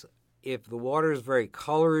with this, if the water is very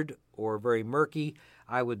colored or very murky,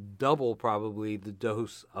 I would double probably the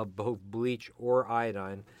dose of both bleach or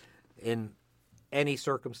iodine in any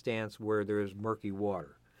circumstance where there is murky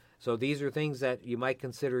water. So these are things that you might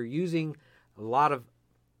consider using. A lot of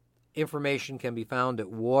information can be found at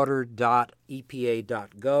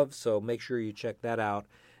water.epa.gov, so make sure you check that out,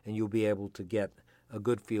 and you'll be able to get a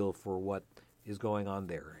good feel for what is going on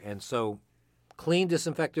there. And so clean,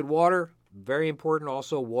 disinfected water, very important.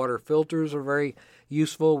 Also, water filters are very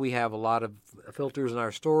useful. We have a lot of filters in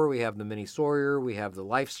our store. We have the Mini Sawyer, we have the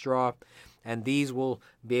Life Straw, and these will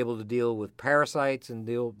be able to deal with parasites and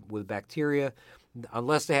deal with bacteria.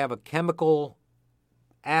 Unless they have a chemical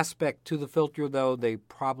aspect to the filter, though, they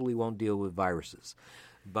probably won't deal with viruses.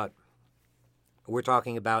 But we're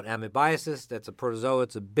talking about Amebiasis. That's a protozoa.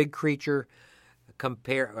 It's a big creature.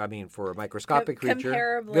 For a microscopic creature.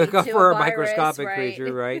 Comparably to for a a virus, microscopic right?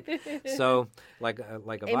 creature, right? So, like a And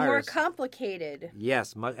virus. more complicated.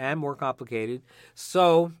 Yes, and more complicated.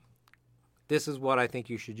 So, this is what I think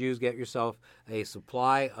you should use. Get yourself a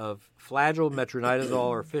supply of Flagyl, metronidazole,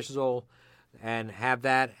 or Fishzole, and have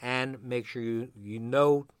that, and make sure you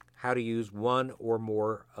know how to use one or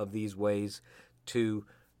more of these ways to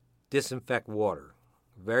disinfect water.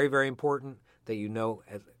 Very, very important that you know.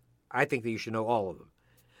 I think that you should know all of them.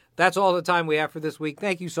 That's all the time we have for this week.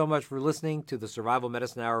 Thank you so much for listening to the Survival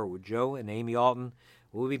Medicine Hour with Joe and Amy Alton.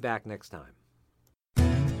 We'll be back next time.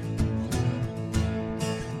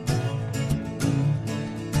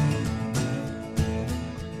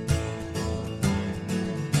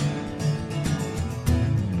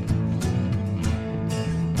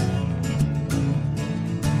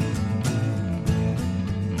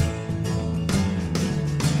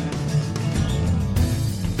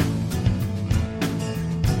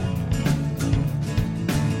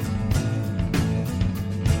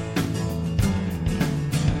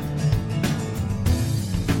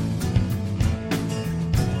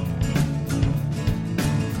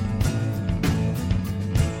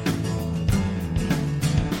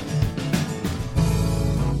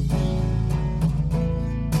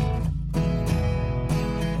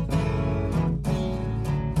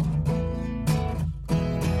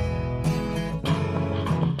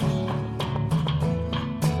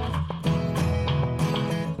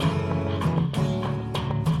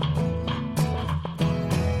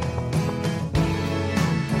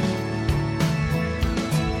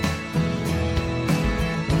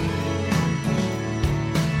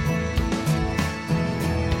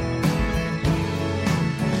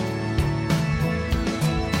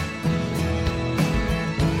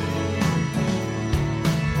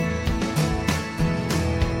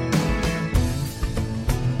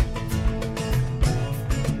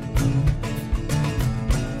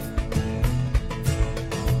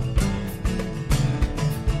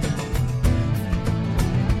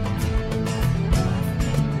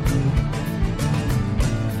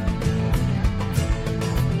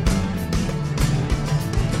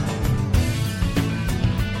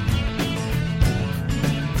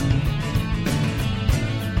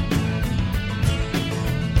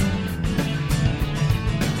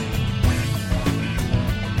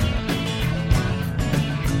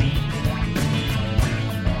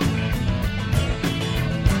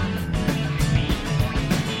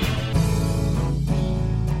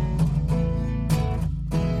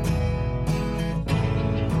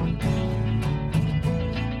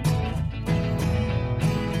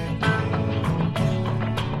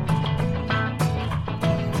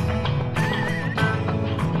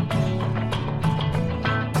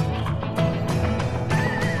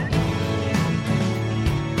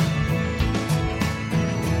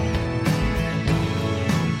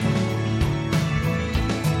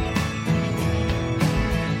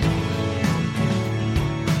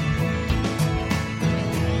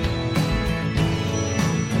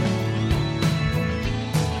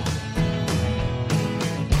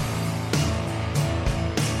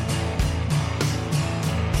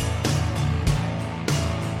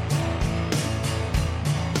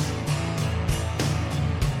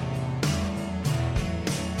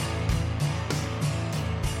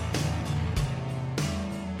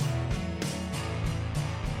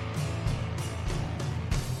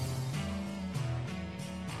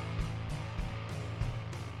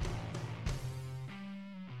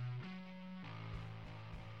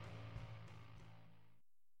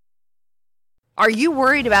 Are you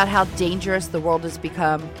worried about how dangerous the world has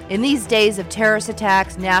become? In these days of terrorist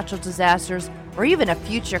attacks, natural disasters, or even a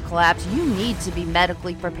future collapse, you need to be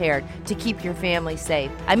medically prepared to keep your family safe.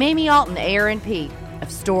 I'm Amy Alton, ARNP of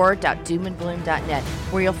store.doomandbloom.net,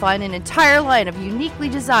 where you'll find an entire line of uniquely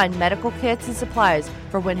designed medical kits and supplies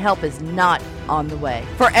for when help is not on the way.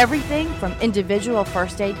 For everything from individual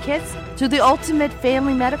first aid kits to the ultimate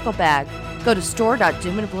family medical bag, go to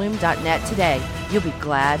store.doomandbloom.net today. You'll be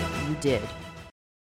glad you did.